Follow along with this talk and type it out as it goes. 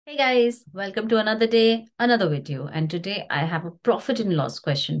Hey guys, welcome to another day, another video. And today I have a profit and loss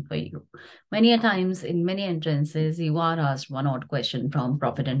question for you. Many a times in many entrances, you are asked one odd question from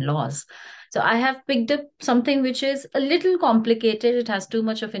profit and loss. So I have picked up something which is a little complicated. It has too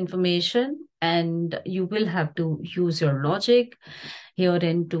much of information and you will have to use your logic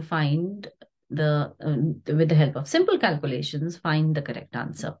herein to find with the help of simple calculations, find the correct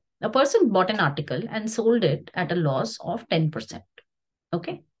answer. A person bought an article and sold it at a loss of 10%.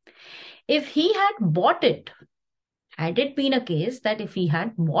 Okay. If he had bought it, had it been a case that if he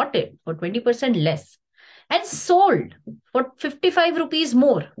had bought it for 20% less and sold for 55 rupees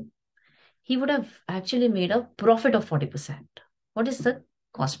more, he would have actually made a profit of 40%. What is the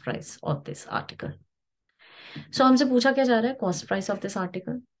cost price of this article? So हमसे पूछा क्या जा रहा है cost price of this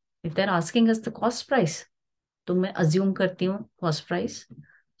article. If they're asking us the cost price, तो मैं assume करती हूँ cost price.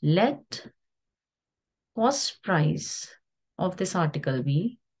 Let cost price of this article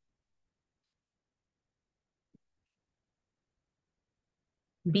be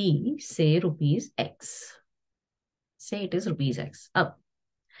say rupees X. Say it is rupees X. अब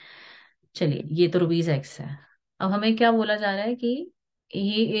चलिए ये तो रुपीज X है. अब हमें क्या बोला जा रहा है कि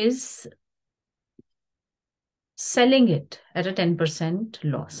he is selling it at a 10%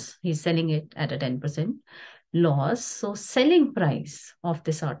 loss. He's selling it at a 10% loss. So selling price of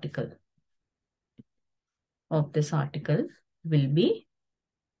this article will be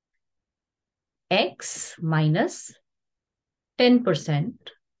X minus 10%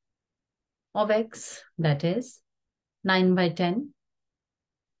 of X, that is 9 by 10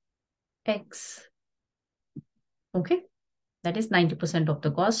 X. Okay, that is 90% of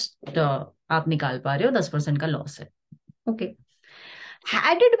the cost आप निकाल पा रहे हो, 10% का loss है. Okay,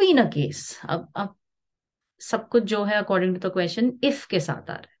 had it been a case, अब सब कुछ जो है according to the question if के साथ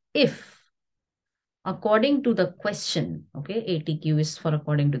आ रहा है. If according to the question, okay, ATQ is for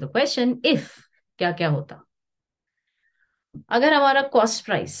according to the question. If क्या क्या होता अगर हमारा cost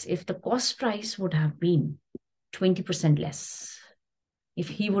price, if the cost price would have been 20% less, if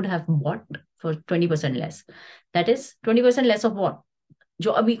he would have bought for 20% less, that is 20% less of what,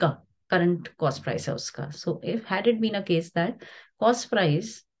 जो अभी का current cost price है उसका. So if had it been a case that cost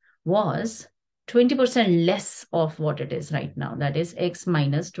price was 20% less of what it is right now, that is X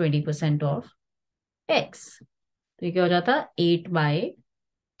minus 20% of X, तो ये क्या हो जाता 8 by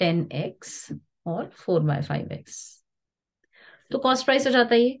 10X और 4 by 5X. तो cost price हो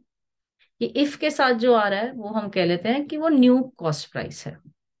जाता है ये इफ के साथ जो आ रहा है वो हम कह लेते हैं कि वो न्यू कॉस्ट प्राइस है.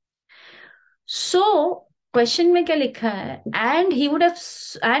 सो क्वेश्चन में क्या लिखा है, and he would have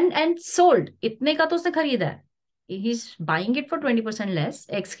and sold, इतने का तो उसने खरीदा है, he is buying it for 20% less,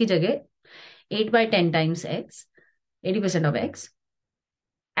 x की जगह 8 by 10 times X, 80% of X,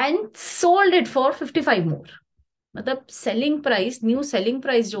 and sold it for 55 मोर. मतलब selling price, new selling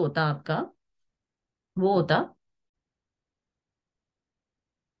price जो होता आपका वो होता,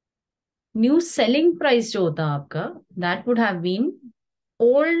 न्यू सेलिंग प्राइस जो होता आपका, that would have been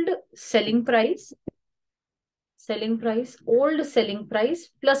old selling price, old selling price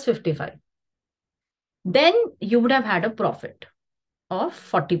plus 55. Then you would have had a profit of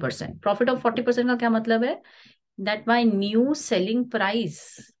 40%. Profit of 40% का क्या मतलब है? That my new selling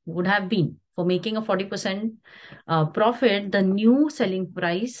price would have been, for making a 40% profit, the new selling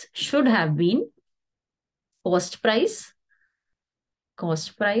price should have been cost price.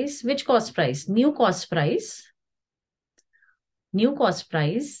 Which cost price? New cost price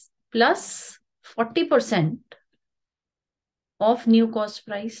plus 40% of new cost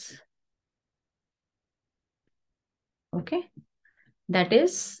price. Okay, that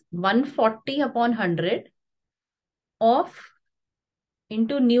is 140 upon 100 of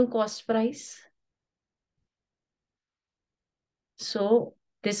into new cost price. So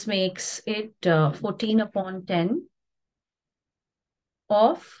this makes it 14 upon 10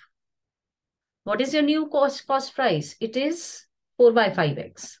 of, what is your new cost price? It is 4 by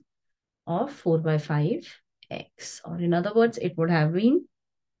 5X of 4 by 5X, or in other words, it would have been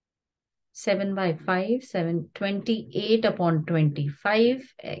 7 by 5, 28 upon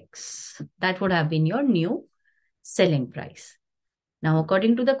 25X. That would have been your new selling price. Now,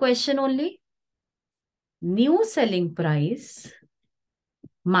 according to the question only, new selling price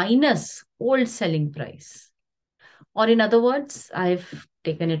minus old selling price. Or in other words, I've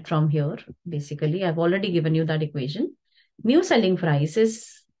taken it from here. Basically, I've already given you that equation. New selling price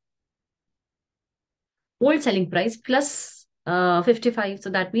is old selling price plus 55.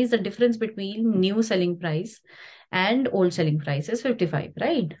 So that means the difference between new selling price and old selling price is 55,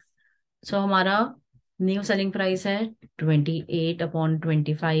 right? So हमारा new selling price है 28 upon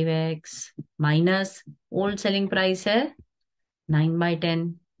 25X minus old selling price है 9 by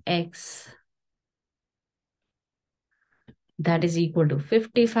 10. x that is equal to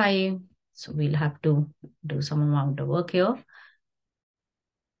 55. So we'll have to do some amount of work here.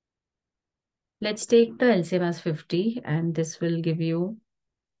 Let's take the LCM as 50, and this will give you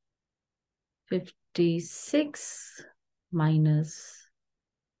 56 minus,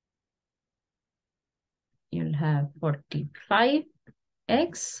 you'll have 45.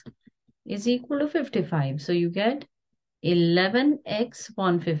 X is equal to 55. So you get 11x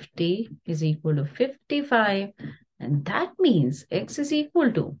 150 is equal to 55. And that means x is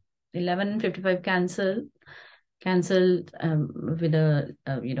equal to 11 and 55 cancelled with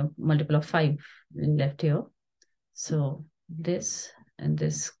a multiple of 5 left here. So this and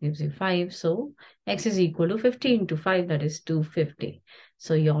this gives you 5. So x is equal to 50 into 5, that is 250.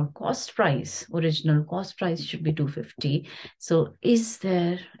 So your cost price, original cost price should be 250. So is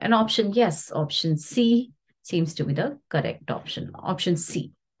there an option? Yes, option C seems to be the correct option. Option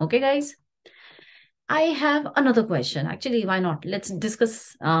C. Okay, guys. I have another question. Actually, why not? Let's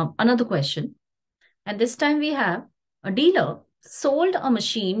discuss another question. And this time we have a dealer sold a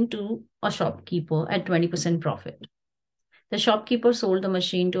machine to a shopkeeper at 20% profit. The shopkeeper sold the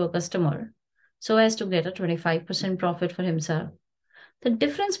machine to a customer so as to get a 25% profit for himself. The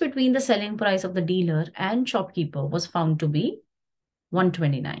difference between the selling price of the dealer and shopkeeper was found to be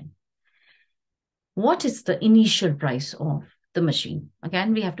 129. What is the initial price of the machine?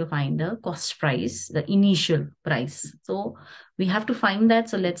 Again, we have to find the cost price, the initial price. So we have to find that.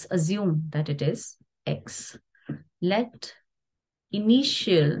 So let's assume that it is X. Let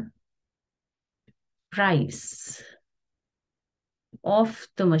initial price of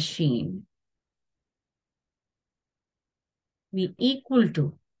the machine be equal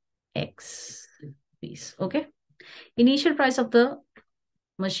to X piece. Okay. Initial price of the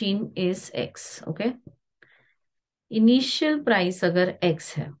machine is X. Okay. Initial price अगर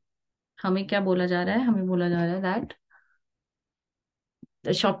X है, हमें क्या बोला जा रहा है? हमें बोला जा रहा है that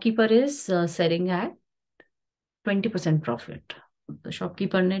the shopkeeper is selling at 20% profit. The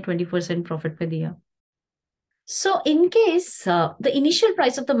shopkeeper ने 20% profit पे दिया. So in case the initial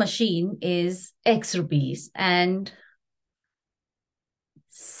price of the machine is X rupees and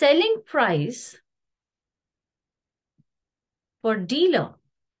selling price for dealer,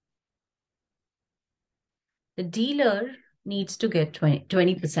 the dealer needs to get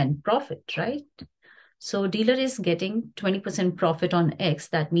 20% profit, right? So dealer is getting 20% profit on X.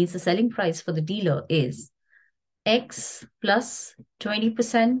 That means the selling price for the dealer is X plus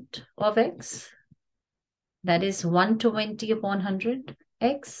 20% of X. That is 120 upon 100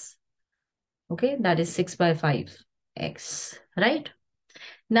 X. Okay, that is 6 by 5 X, right?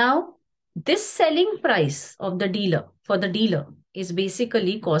 Now, this selling price of the dealer for the dealer is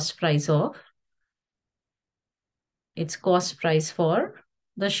basically cost price of, it's cost price for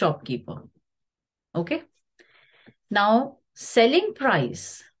the shopkeeper. Okay. Now, selling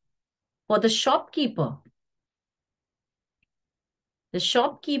price for the shopkeeper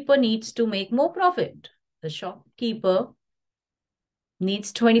needs to make more profit. The shopkeeper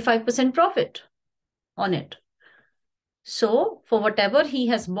needs 25% profit on it. So for whatever he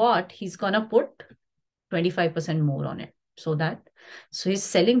has bought, he's going to put 25% more on it. So his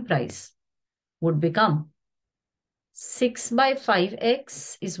selling price would become 6 by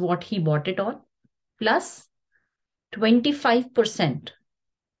 5x is what he bought it on, plus 25%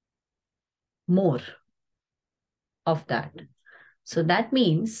 more of that. So that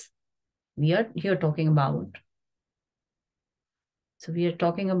means we are here talking about,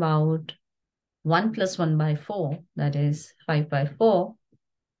 1 plus 1 by 4, that is 5 by 4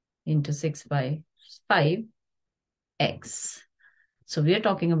 into 6 by 5 x. So we are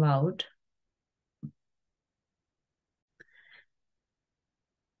talking about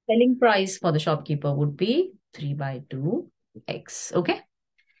selling price for the shopkeeper would be 3 by 2 x. Okay.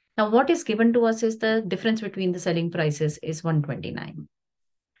 Now what is given to us is the difference between the selling prices is 129.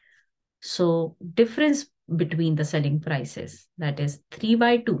 So difference between the selling prices, that is 3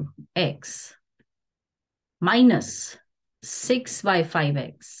 by 2 x minus 6 by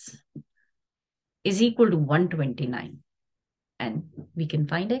 5x is equal to 129. And we can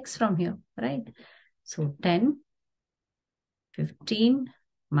find x from here, right? So 10, 15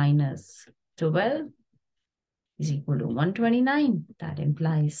 minus 12 is equal to 129. That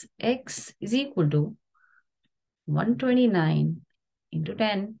implies x is equal to 129 into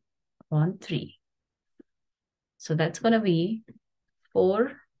 10 upon 3. So that's going to be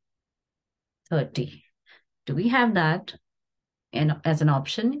 430. Do we have that as an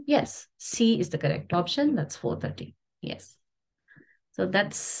option? Yes. C is the correct option. That's 430. Yes. So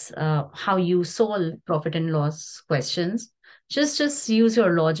that's how you solve profit and loss questions. Just use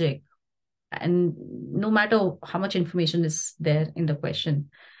your logic. And no matter how much information is there in the question,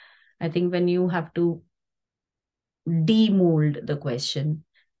 I think when you have to demold the question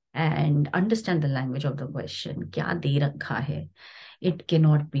and understand the language of the question, kya de rakha hai, it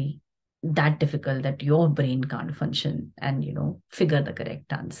cannot be that difficult that your brain can't function and figure the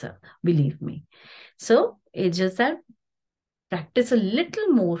correct answer, believe me. So it's just that practice a little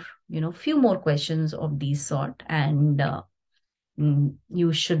more, few more questions of these sort, and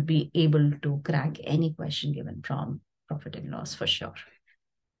you should be able to crack any question given from profit and loss for sure.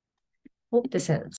 Hope this helps.